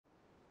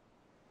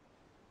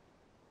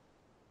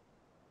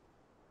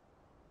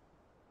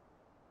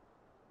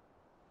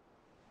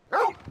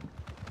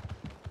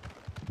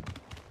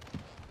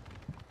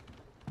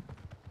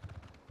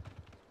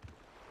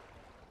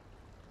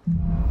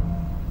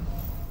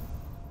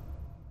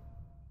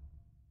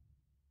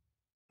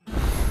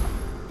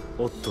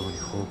オットーに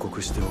報告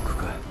しておく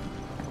か。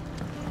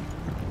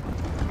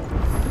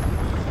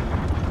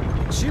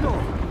シモン、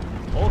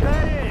おか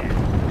えり。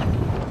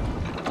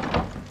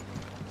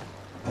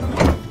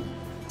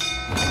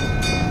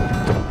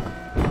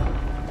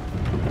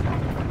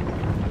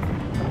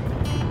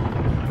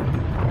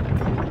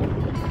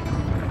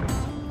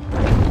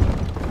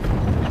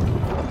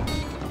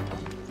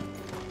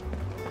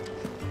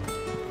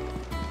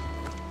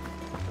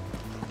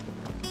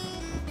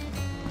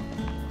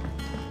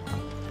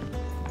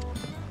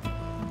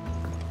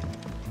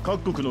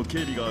各国の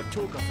警備が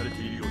強化され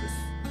ているようです。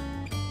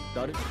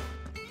誰？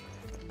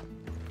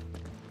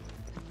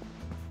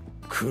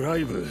クラ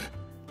イブ、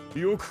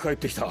よく帰っ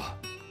てきた。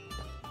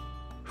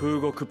フー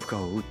ゴクプカ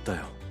を撃った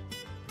よ。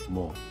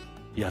も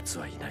う奴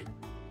はいない。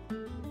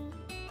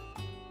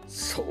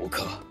そう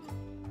か。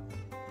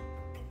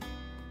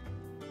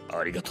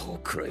ありがとう、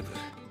クライブ。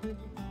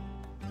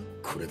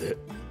これで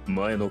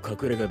前の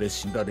隠れ家で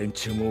死んだ連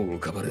中も浮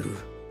かばれる。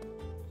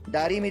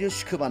ダリミル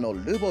宿場の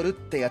ルボルっ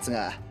てやつ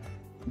が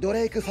ド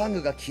レイク・ファン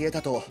グが消え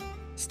たと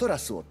ストラ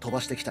スを飛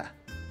ばしてきた。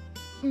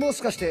も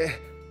しかして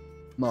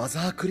マ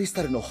ザークリス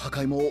タルの破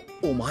壊も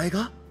お前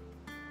が？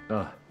あ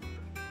あ、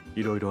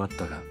いろいろあっ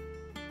たが。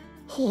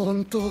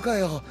本当か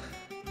よ。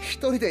一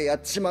人でや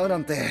っちまうな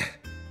んて。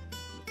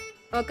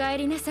おかえ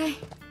りなさい、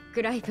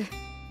クライブ。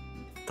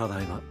た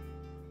だいま。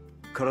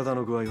体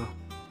の具合は？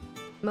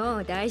も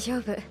う大丈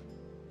夫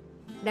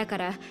だか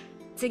ら、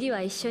次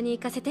は一緒に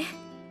行かせて。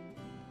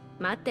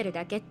待ってる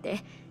だけっ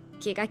て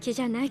気が気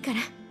じゃないから。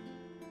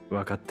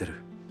分かってる。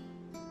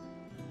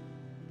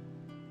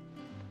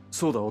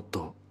そうだ、オッ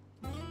ト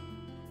ー。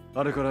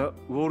あれからウ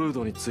ォールー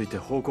ドについて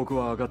報告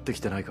は上がってき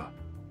てないか？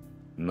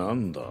な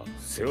んだ、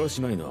世話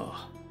しない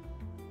な。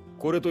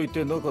これと言っ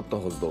てなかった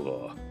はずだ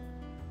が、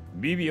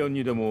ビビアン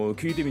にでも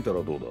聞いてみた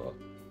らどうだ？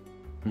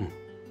うん、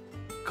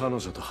彼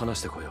女と話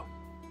してこよ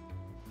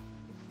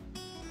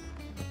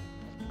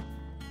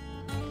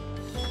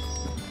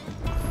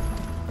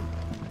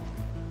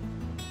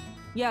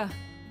う。やあ、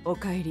お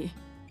かえり。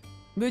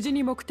無事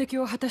に目的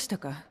を果たした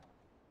か？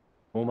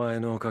う。お前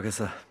のおかげ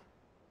さ。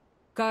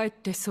帰っ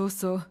て早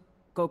々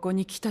ここ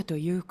に来たと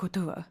いうこ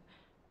とは、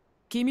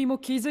君も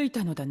気づい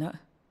たのだ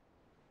な。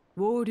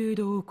ウォールー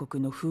ド王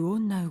国の不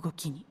穏な動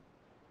きに。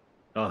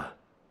ああ。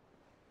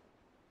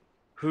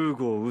フー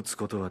ゴを撃つ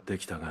ことはで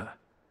きたが、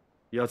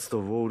奴と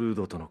ウォールー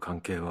ドとの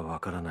関係はわ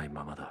からない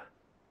ままだ。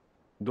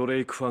ドレ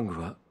イク・ファング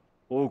は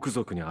オーク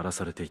族に荒ら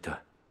されてい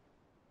た。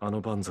あ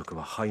の蛮族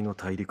は灰の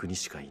大陸に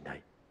しかいな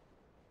い。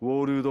ウ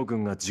ォールード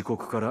軍が自国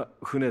から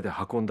船で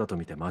運んだと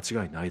見て間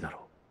違いないだろ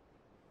う。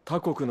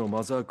他国の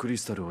マザークリ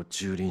スタルを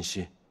蹂躙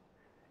し、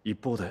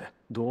一方で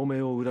同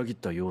盟を裏切っ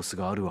た様子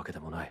があるわけで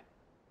もない。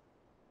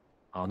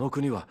あの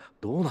国は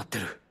どうなって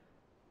る？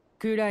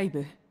クライ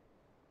ブ、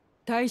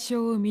対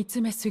象を見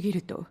つめすぎ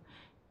ると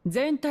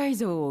全体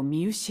像を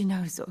見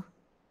失うぞ。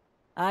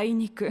あい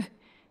にく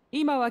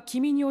今は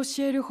君に教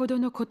えるほど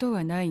のこと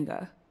はない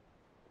が、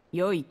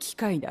良い機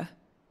会だ。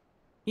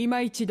今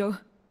一度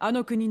あ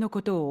の国の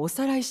ことをお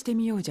さらいして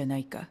みようじゃな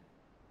いか。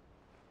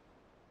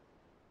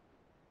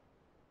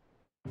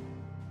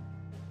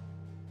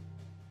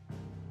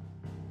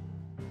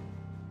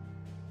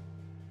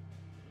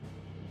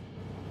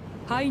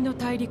灰の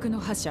大陸の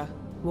覇者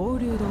ウォー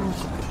ルード王国、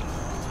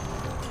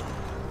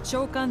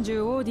召喚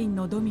獣オーディン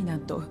のドミナ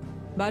ント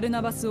バル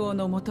ナバス王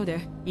の下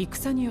で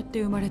戦によっ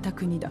て生まれた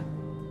国だ。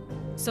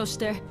そし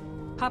て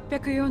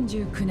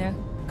849年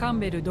カン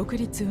ベル独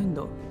立運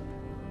動、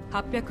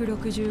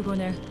865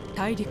年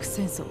大陸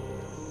戦争、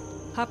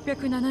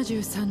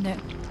873年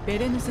ベ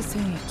レヌス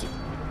戦役、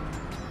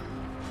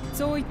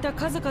そういった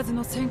数々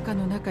の戦火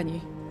の中に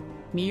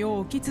身を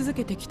置き続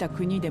けてきた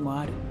国でも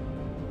ある。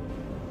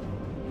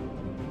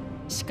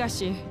しか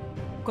し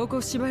こ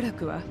こしばら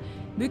くは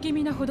不気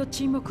味なほど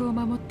沈黙を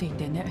守ってい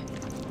てね。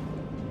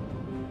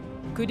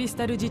クリス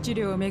タル自治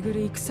領をめぐ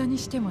る戦に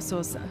してもそ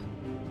うさ。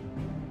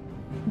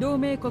同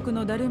盟国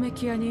のダルメ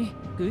キアに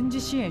軍事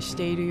支援し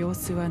ている様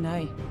子はな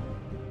い。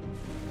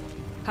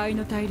灰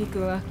の大陸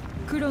は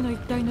黒の一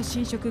帯の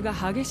侵食が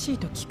激しい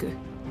と聞く。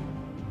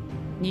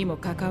にも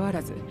かかわ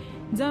らず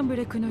ザンブ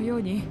レクのよ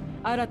うに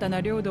新た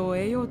な領土を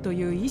得ようと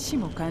いう意志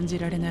も感じ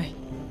られない。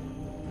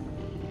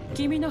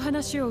君の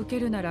話を受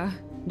けるなら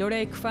ド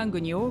レイク・ファング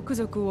にオーク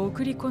族を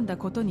送り込んだ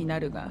ことにな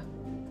るが、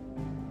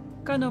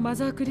かのマ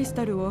ザークリス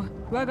タルを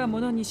我が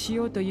物にし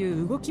ようと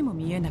いう動きも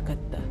見えなかっ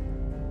た。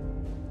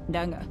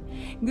だが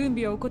軍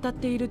備を怠っ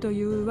ていると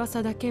いう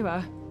噂だけ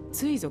は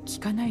ついぞ聞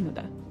かないの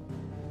だ。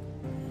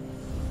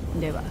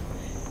では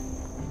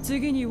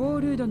次にウォー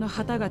ルードの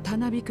旗がた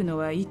なびくの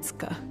はいつ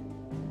か。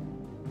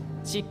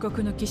漆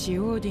黒の騎士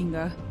オーディン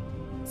が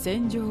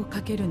戦場を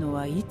かけるの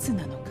はいつ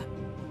なのか。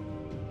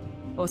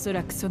おそ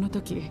らくその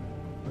時、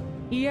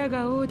いや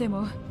が王で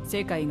も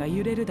世界が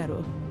揺れるだろ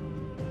う。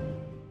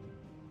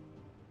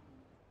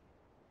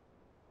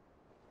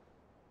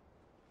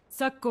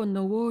昨今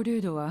のウォール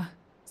ードは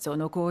そ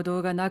の行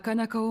動がなか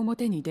なか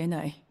表に出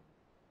ない。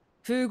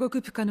風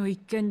国プカの一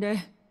件で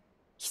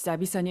久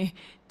々に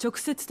直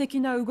接的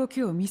な動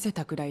きを見せ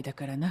たくらいだ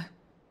からな。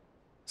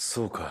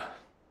そうか。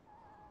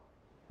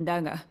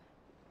だが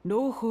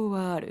朗報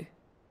はある。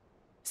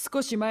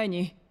少し前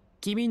に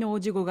君のお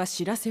じごが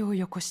知らせを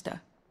よこし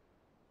た。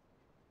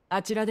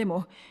あちらで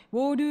もウ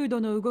ォールー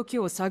ドの動き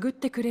を探っ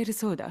てくれる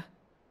そうだ。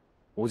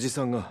おじ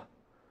さんが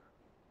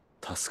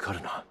助か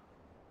るな。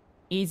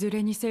いず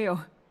れにせよ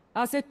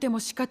焦っても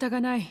仕方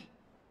がない。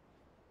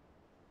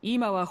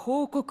今は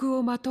報告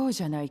を待とう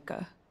じゃない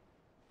か。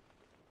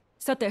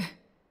さて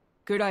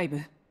クライ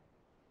ブ、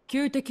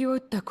旧敵を撃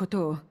ったこ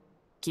とを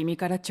君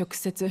から直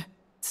接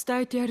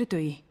伝えてやると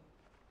いい。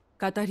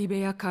語り部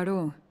やカロ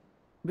ーン、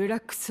ブラッ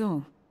クスオ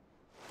ン、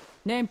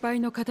年配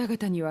の方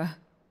々には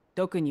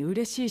特に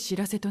嬉しい知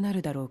らせとな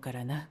るだろうか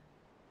らな。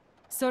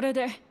それ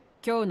で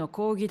今日の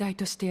講義題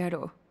としてや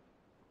ろ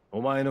う。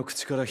お前の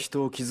口から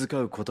人を気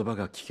遣う言葉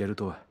が聞ける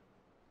とは。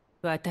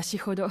私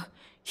ほど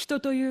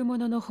人というも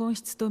のの本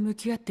質と向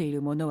き合ってい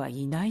る者は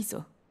いない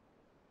ぞ。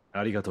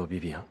ありがとうビ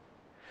ビアン。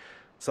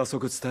早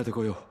速伝えて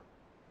こよう。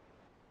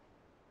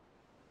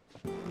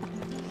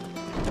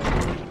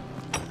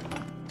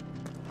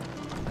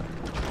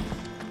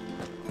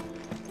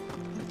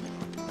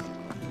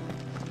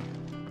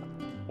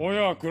お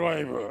やクラ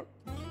イブ、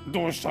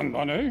どうしたん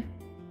だね。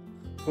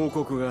報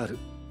告がある。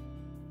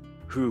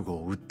フーゴ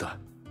を撃った。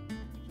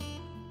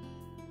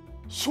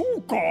そ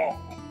うか、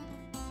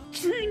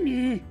つい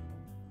に。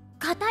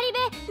語り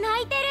部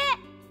泣いて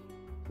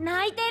る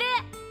泣いてる。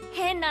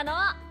変なの。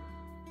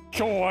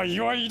今日は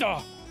祝い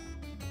だ。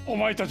お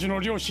前たちの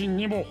両親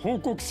にも報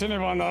告せね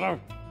ばなら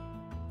ん。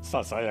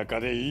ささやか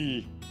でい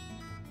い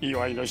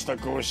祝いの支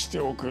度をして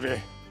おくれ。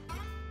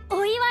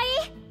お祝いや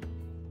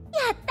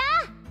った。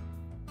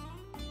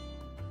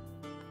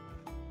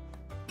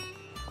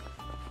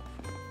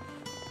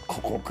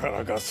ここか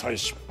らが再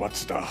出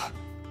発だ。あ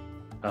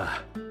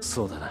あ、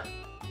そうだな。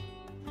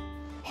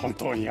本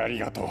当にあり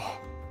がとう。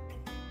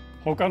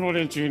他の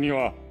連中に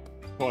は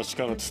わし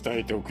から伝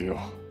えておくよ。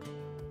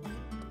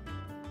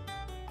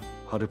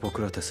ハルポ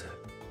クラテス、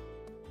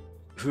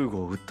フー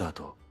ゴを撃った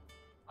後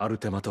アル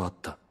テマと会っ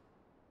た。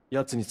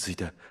奴につい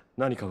て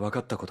何か分か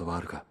ったことは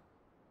あるか。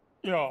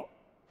いや、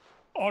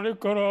あれ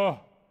か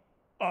ら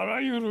あ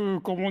らゆる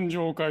古文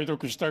書を解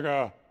読した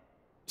が、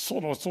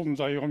その存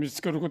在を見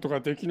つけることが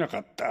できなか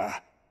っ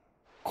た。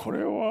こ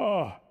れ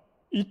は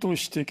意図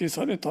して消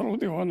されたの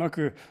ではな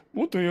く、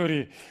もとよ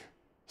り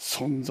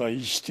存在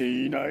して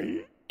いな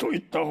いと言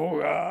った方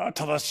が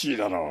正しい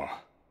だろ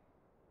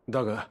う。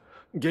だが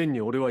現に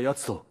俺は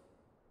奴と。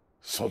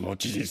その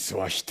事実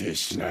は否定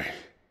しない。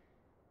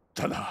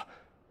ただ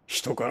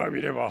人から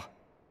見れば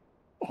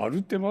ア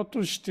ルテマ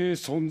として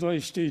存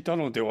在していた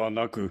のでは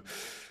なく、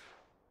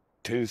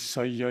天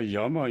災や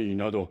病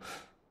など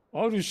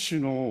ある種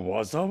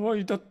の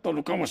災いだった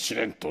のかもし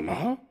れんと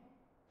な。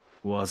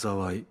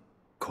災い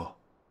か。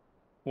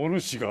お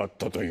主があっ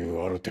たとい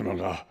うアルテマ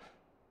が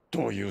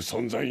どういう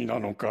存在な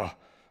のか、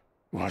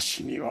わ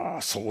しに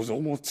は想像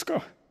もつか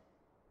ん。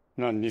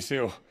何にせ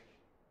よ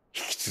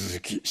引き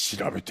続き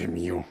調べて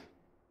みよ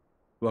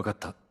う。分かっ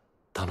た、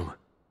頼む。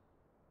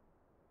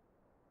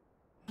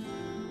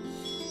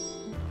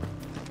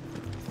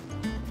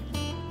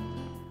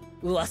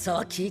噂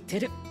は聞いて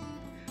る。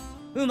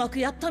うまく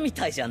やったみ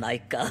たいじゃない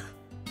か。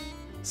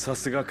さ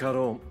すがカ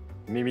ロ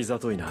ーン、耳ざ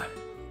といな。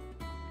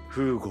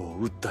フーゴを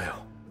撃ったよ。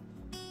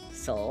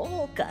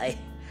そうかい。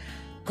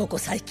ここ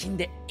最近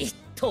で一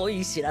等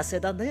いい知らせ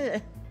だ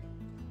ね。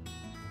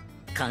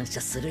感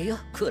謝するよ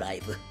クラ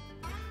イブ。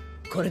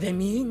これで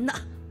みんな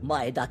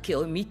前だけ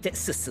を見て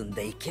進ん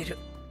でいける。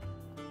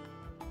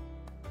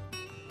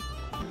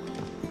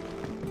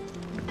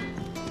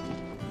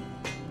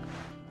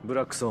ブ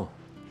ラックソン、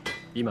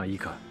今いい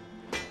か。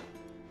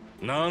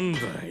なんだ、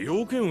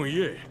要件を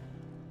言え。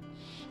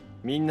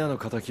みんなの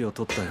仇を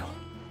取ったよ。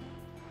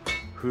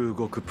フー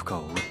ゴクプカ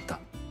を撃った。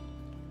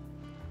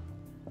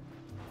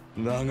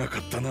長か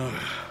ったな。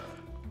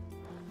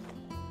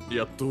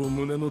やっと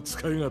胸の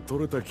使いが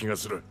取れた気が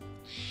する。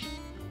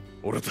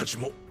俺たち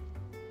も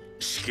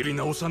仕切り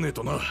直さねえ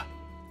とな。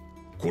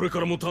これか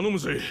らも頼む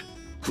ぜ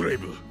クレイ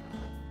ブ。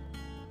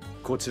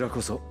こちら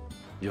こそ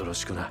よろ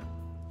しくな。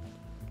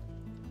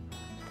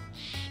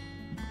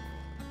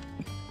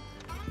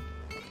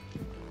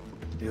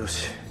よ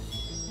し、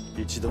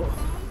一度オ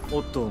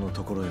ットーの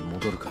ところへ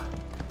戻るか。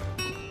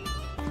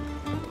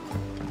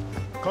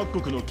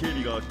各国の警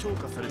備が強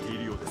化されてい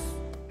るようです。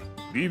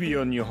ビビ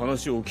アンに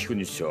話を聞く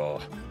にしちゃ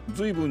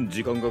随分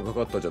時間がか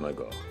かったじゃない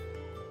か。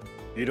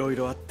いろい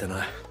ろあって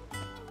な。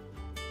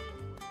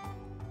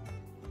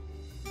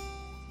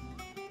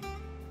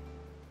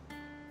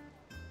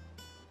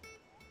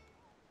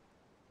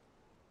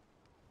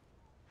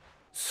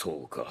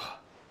そう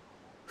か、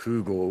フ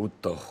ーゴを撃っ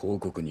た報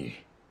告に。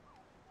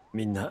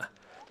みんな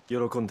喜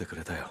んでく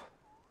れたよ。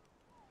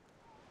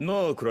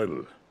なあクライ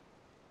ブ、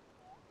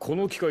こ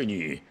の機会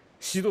に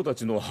シドた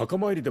ちの墓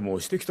参りでも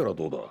してきたら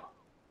どうだ。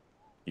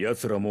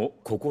奴らも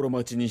心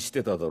待ちにし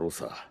てただろう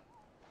さ。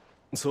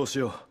そうし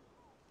よう。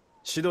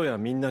シドや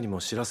みんなにも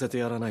知らせて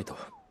やらないと。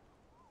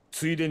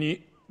ついで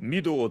に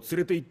ミドを連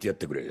れて行ってやっ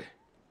てくれ。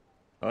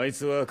あい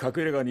つは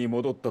隠れ家に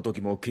戻った時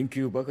も研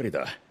究ばかり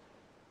だ。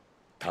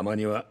たま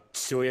には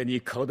父親に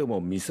顔でも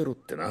見せろっ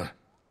てな。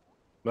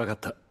分かっ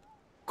た。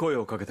声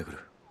をかけてくる。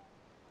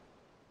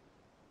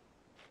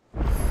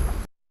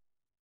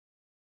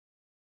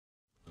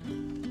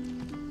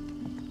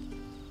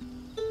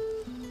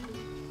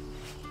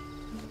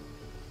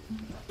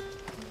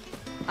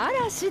あ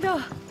ら、シド、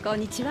こ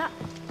んにちは。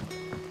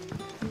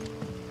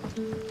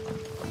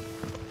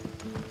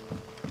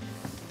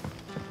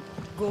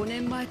5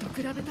年前と比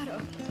べたら、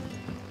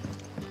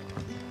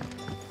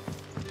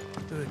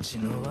うち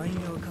のワイン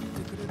を買っ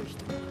てくれる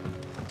人。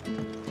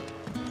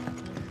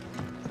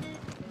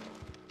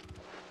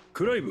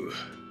クライブ、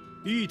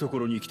いいとこ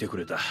ろに来てく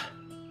れた。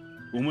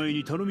お前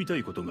に頼みた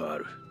いことがあ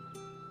る。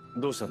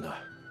どうしたん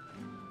だ？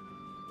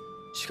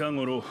近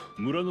頃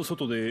村の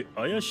外で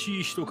怪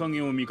しい人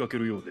影を見かけ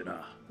るようで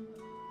な。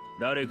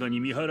誰かに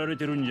見張られ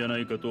てるんじゃな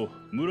いかと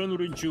村の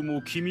連中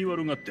も気味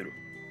悪がってる。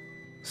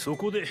そ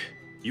こで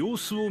様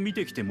子を見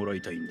てきてもら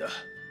いたいんだ。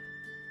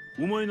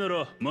お前な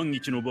ら万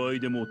一の場合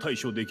でも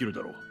対処できる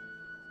だろ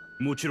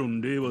う。もちろん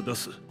礼は出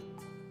す。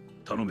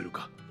頼める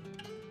か？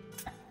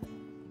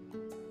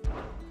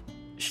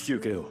引き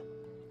受けよ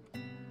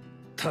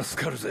う。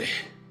助かるぜ。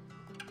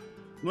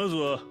まず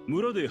は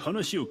村で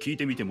話を聞い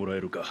てみてもら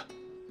えるか。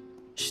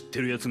知っ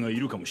てるやつがい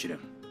るかもしれん。あ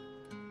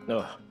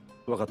あ、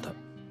分かった。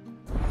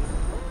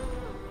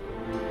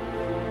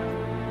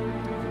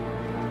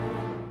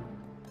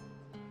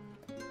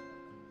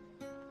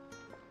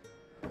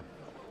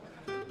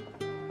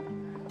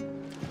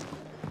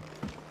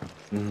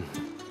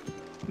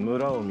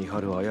村を見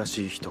張る怪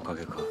しい人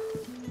影か。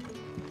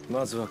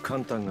まずはカ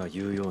ンタンが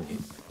言うように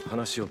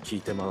話を聞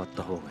いて回っ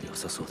た方が良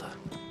さそうだ。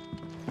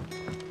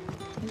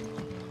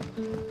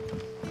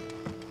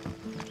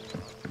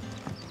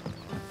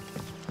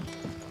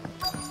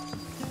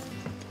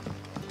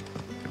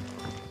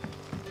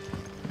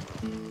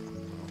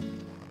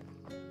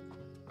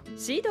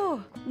シド、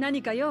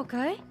何か用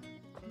かい？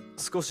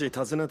少し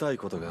尋ねたい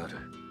ことがある。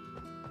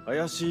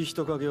怪しい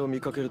人影を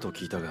見かけると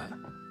聞いたが、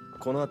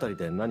この辺り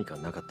で何か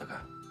なかった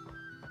か？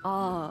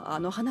ああ、あ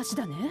の話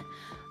だね。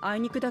あい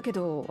にくだけ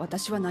ど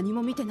私は何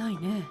も見てない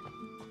ね。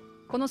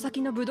この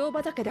先のブドウ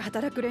畑で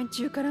働く連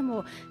中から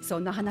もそ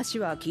んな話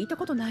は聞いた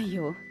ことない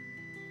よ。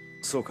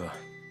そうか、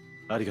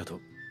ありがと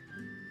う。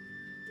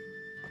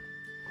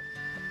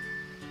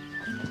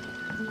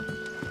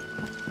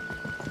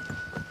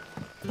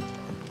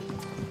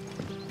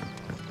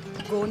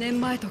5年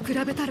前と比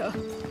べたら魔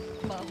法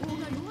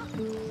が弱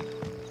く。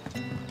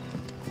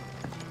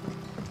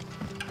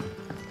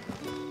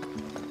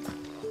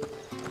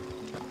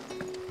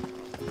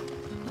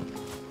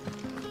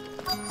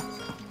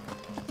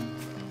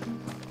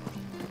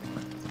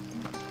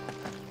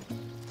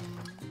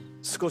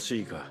少し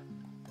いいか？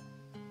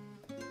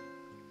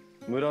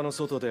村の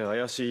外で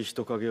怪しい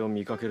人影を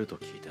見かけると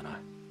聞いてな。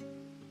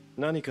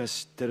何か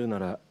知ってるな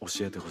ら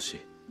教えてほし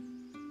い。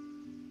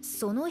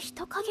その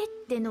人影っ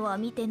てのは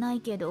見てな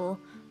いけど、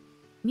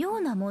妙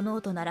な物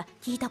音なら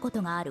聞いたこ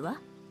とがあるわ。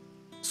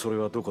それ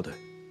はどこで？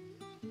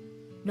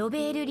ロ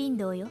ベール林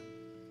道よ。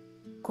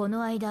こ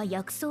の間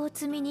薬草を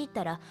摘みに行っ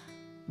たら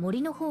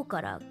森の方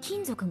から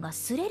金属が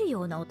擦れる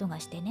ような音が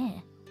して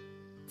ね。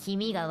気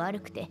味が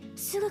悪くて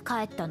すぐ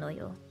帰ったの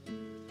よ。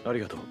あり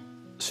がとう。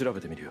調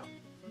べてみるよ。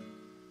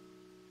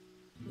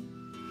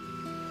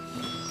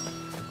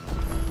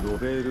ロ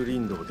ベール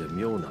林道で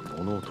妙な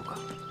物音か。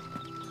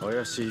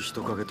怪しい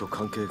人影と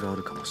関係があ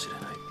るかもしれな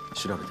い。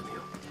調べてみ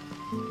よ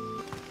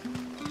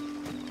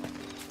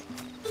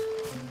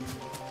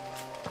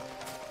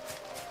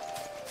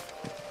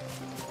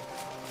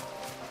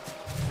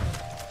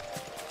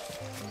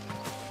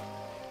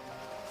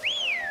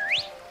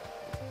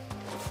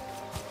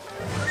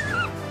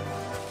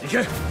う。行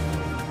け。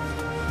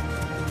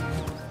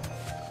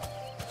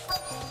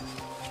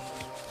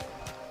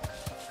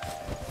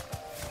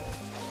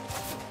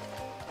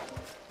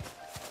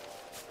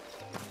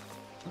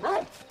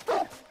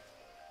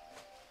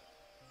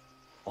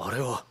あれ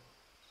は。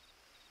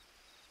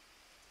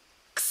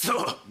くそ、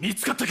見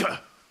つかった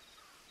か。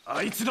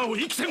あいつらを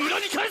生きて村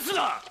に返す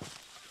な。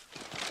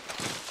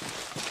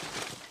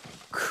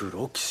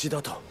黒騎士だ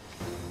と。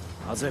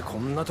なぜこ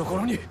んなとこ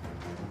ろに。一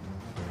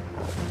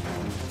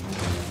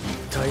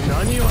体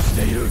何をし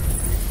ている。貴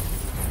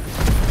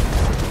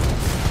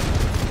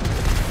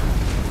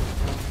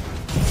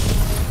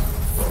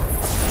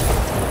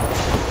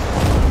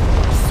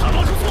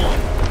様こそ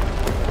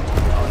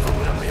あの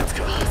村のやつ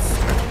か。そ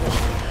れともい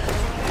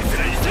ず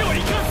れにせよ生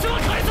かしては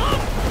返さ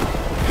ん。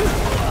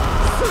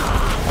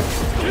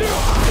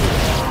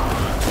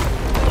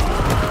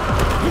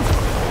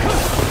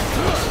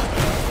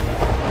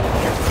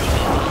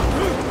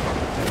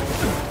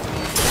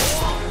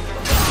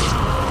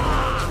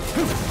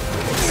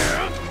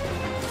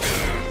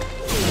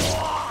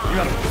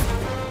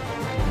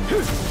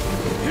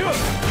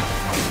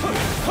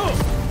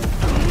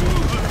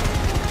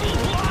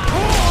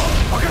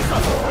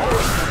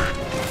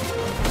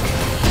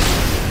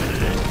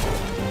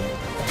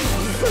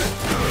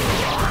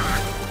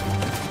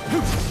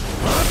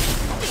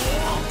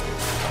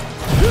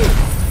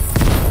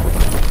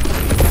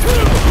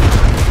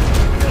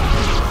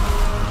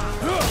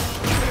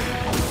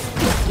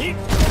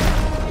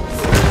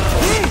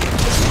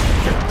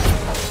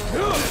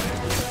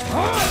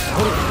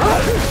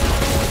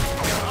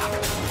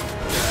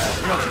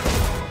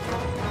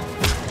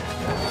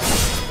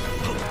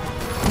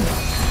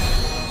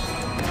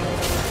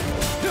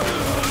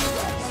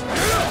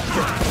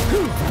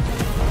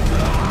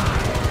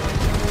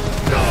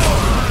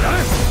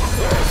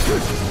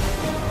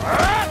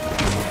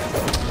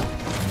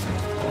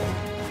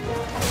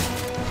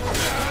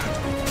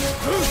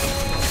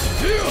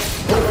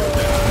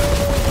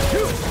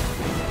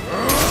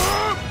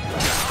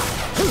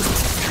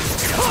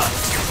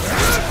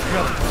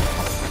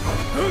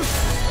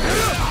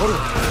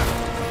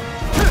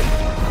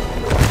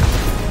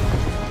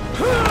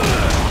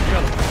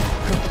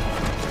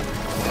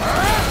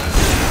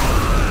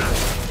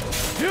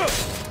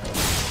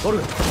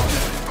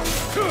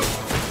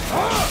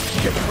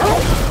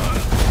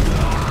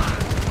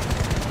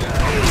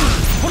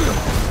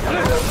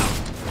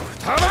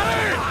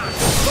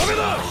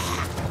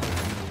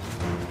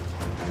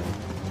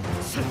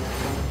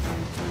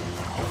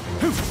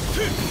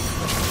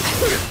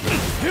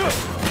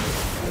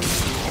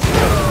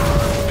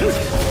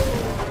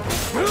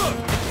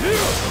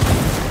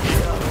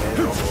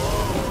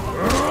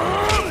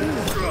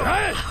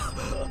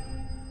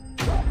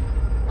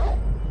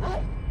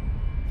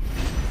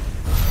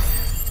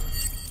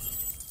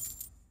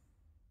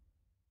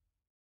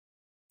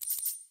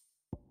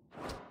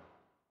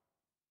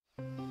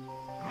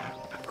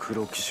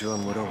黒騎士は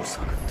村を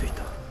探ってい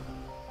た。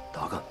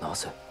だがな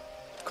ぜ？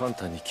簡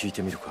単に聞い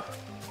てみるか。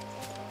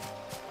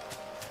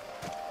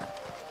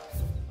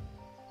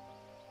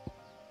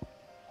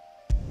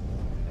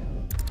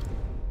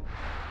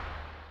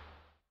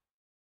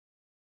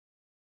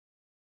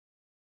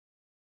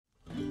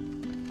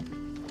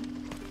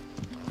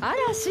あ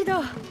ら、シド、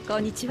こ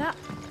んにちは。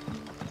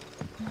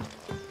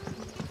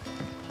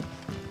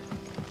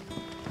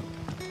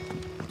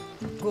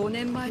5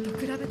年前と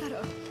比べた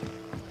ら。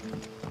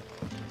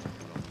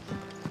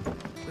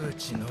う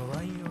ちの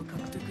ワインを買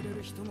ってくれ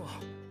る人も。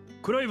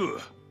クライブ、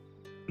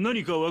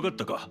何か分かっ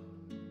たか？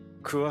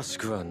詳し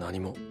くは何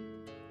も。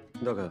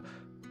だが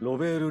ロ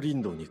ベール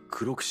林道に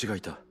黒騎士が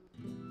いた。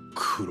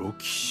黒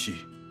騎士？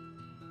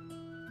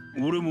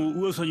俺も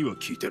噂には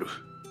聞いてる。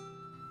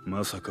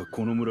まさか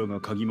この村が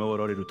嗅ぎ回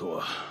られると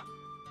は。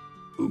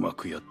うま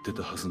くやって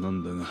たはずな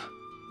んだが、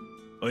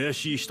怪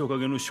しい人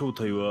影の正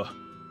体は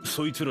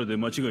そいつらで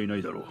間違いな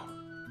いだろ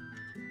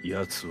う。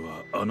奴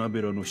はアナ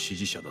ベラの支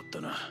持者だっ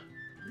たな。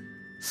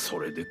そ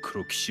れで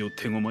黒騎士を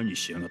手駒に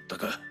しやがった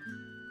か。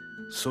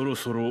そろ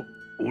そろ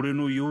俺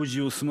の用事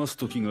を済ます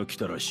時が来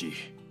たらしい。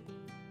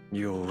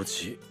用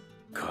事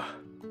か。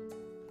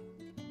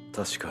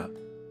確か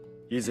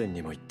以前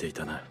にも言ってい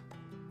たな。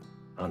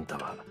あんた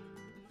は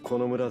こ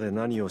の村で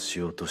何をし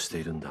ようとして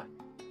いるんだ？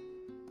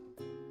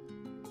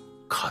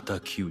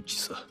敵討ち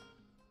さ。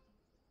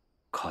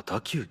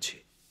敵討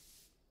ち？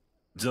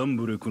ザン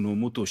ブレクの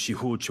元司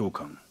法長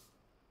官、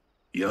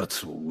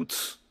奴を撃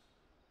つ。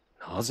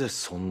なぜ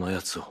そんな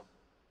奴を？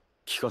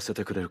聞かせ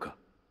てくれるか？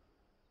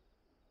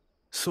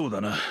そうだ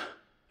な、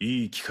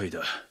いい機会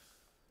だ。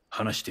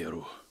話してやろ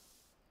う。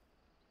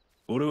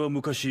俺は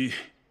昔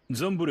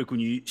ザンブレク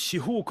に司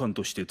法官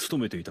として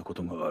勤めていたこ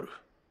とがある。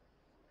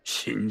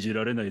信じ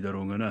られないだ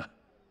ろうがな。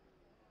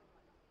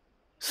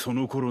そ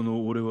の頃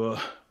の俺は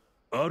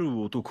ある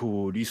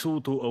男を理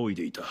想と仰い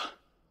でいた。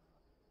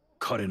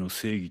彼の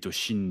正義と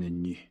信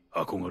念に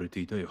憧れて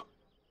いたよ。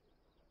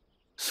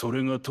そ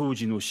れが当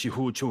時の司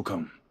法長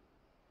官、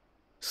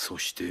そ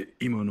して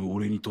今の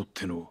俺にとっ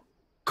ての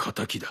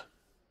敵だ。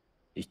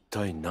一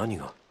体何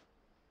が？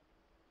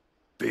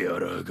ベア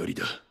ラー狩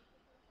りだ。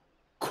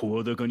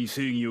声高に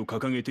正義を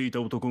掲げてい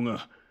た男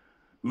が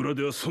裏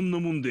ではそんな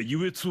もんで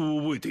優越を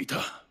覚えていた。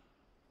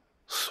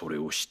それ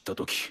を知った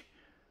時、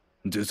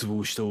絶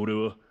望した俺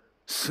は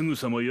すぐ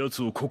さま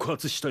奴を告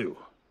発したよ。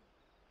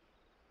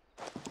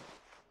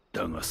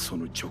だがそ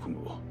の直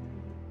後、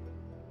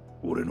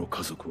俺の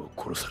家族は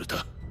殺され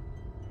た。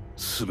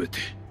全て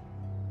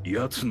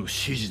奴の指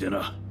示で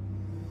な。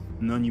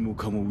何も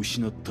かも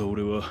失った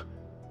俺は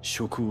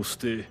職を捨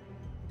て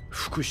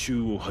復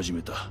讐を始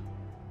めた。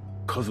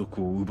家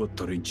族を奪っ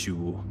た連中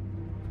を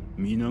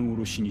皆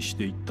殺しにし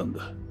ていったん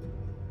だ。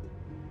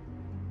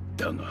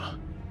だが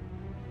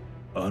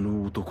あ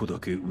の男だ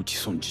け撃ち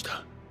損じ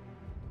た。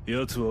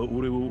奴は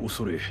俺を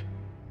恐れ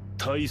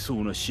大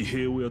層な私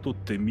兵を雇っ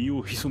て身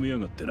を潜めや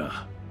がって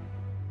な。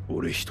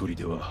俺一人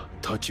では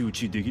太刀打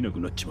ちできなく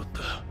なっちまっ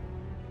た。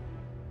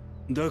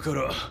だか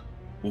ら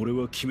俺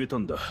は決めた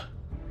んだ。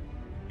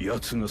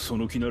奴がそ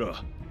の気な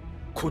ら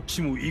こっ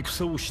ちも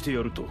戦をして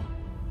やると。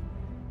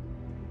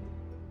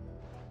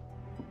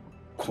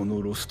こ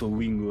のロストウ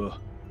ィングは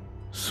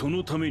そ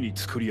のために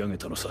作り上げ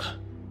たのさ。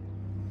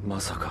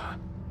まさか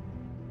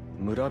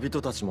村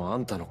人たちもあ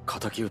んたの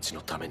敵討ち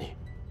のために？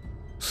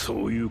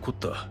そういうこっ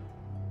た。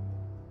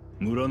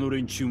村の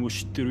連中も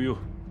知ってるよ。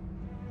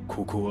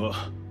ここ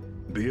は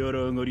ベア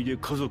ラー狩りで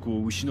家族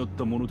を失っ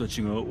た者た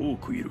ちが多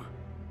くいる。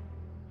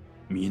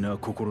皆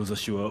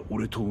志は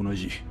俺と同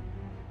じ。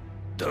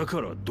だ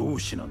から同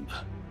志なん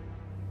だ。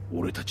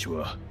俺たち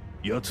は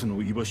奴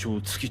の居場所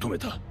を突き止め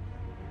た。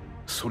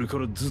それか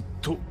らずっ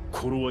と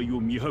頃合いを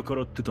見計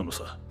らってたの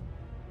さ。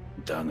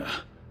だが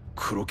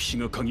黒騎士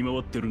が嗅ぎ回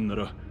ってるんな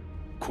ら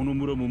この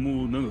村も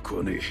もう長く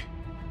はねえ。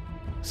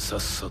さっ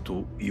さ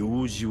と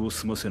用事を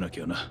済ませな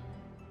きゃな。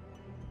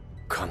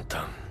簡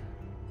単。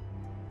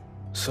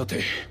さ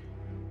て、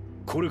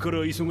これから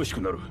忙し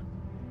くなる。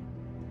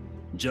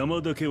邪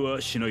魔だけは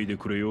しないで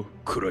くれよ、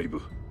クライ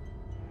ブ。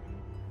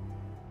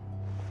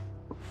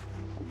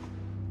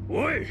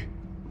おい、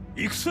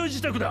戦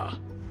支度だ。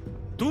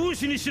同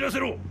志に知らせ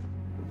ろ。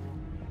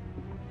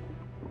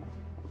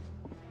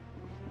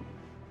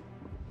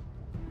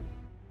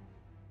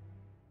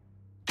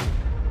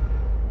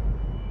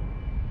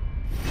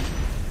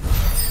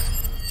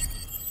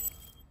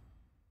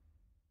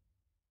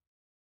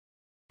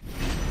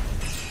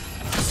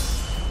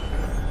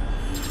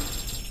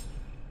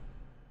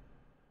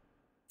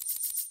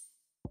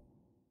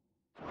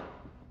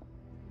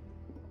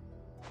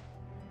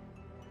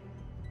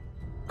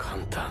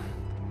簡単。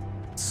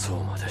そ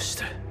うまでし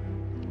て。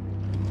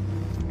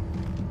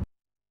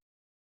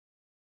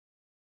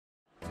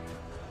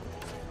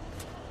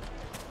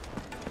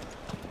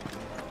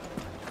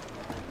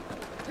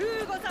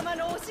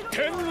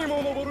天に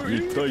も昇る。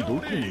一体ど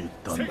こに行っ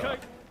たんだ。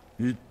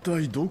一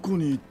体どこ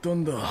に行った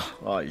んだ、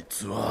あい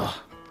つは。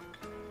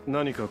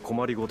何か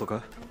困りごと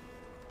か？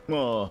ま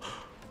あ、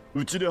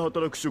うちで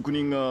働く職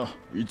人が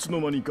いつ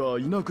の間にか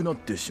いなくなっ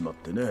てしまっ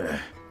てね。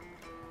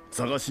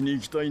探しに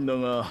行きたいんだ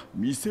が、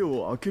店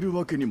を開ける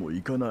わけにも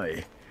いかな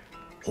い。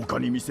他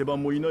に店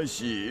番もいない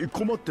し、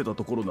困ってた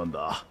ところなん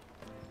だ。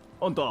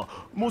あんた、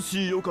も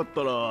しよかっ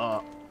た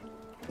ら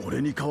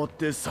俺に代わっ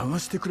て探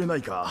してくれな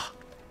いか。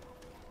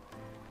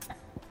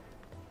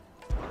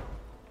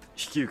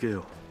引き受けよ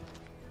う。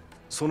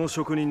その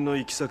職人の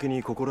行き先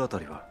に心当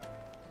たりは？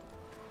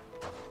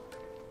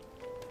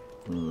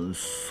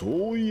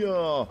そういや、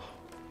よ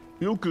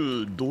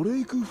くド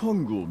レイクファ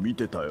ングを見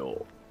てた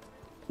よ。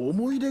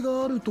思い出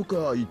があると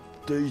か言っ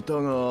ていた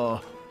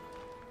が。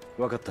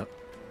分かった。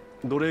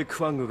ドレイク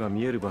ファングが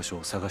見える場所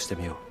を探して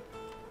みよう。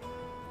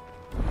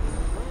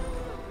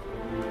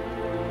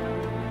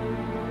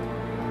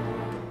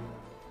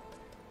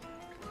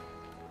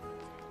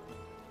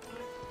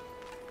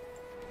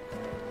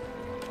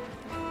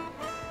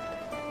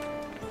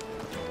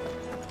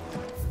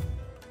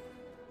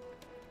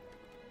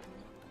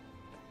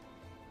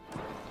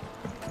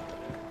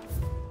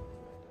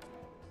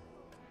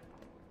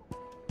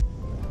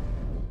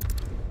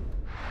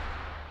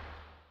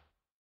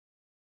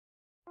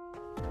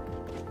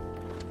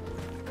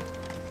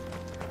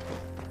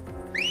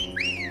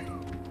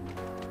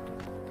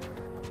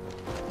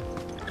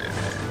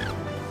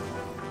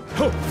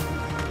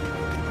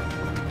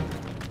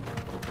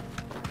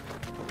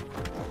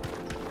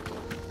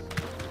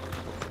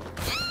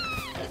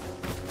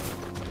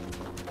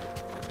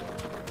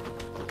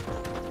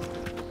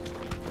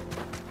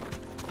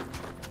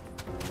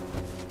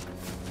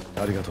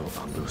ありがとう、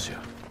アンブロシ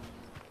ア。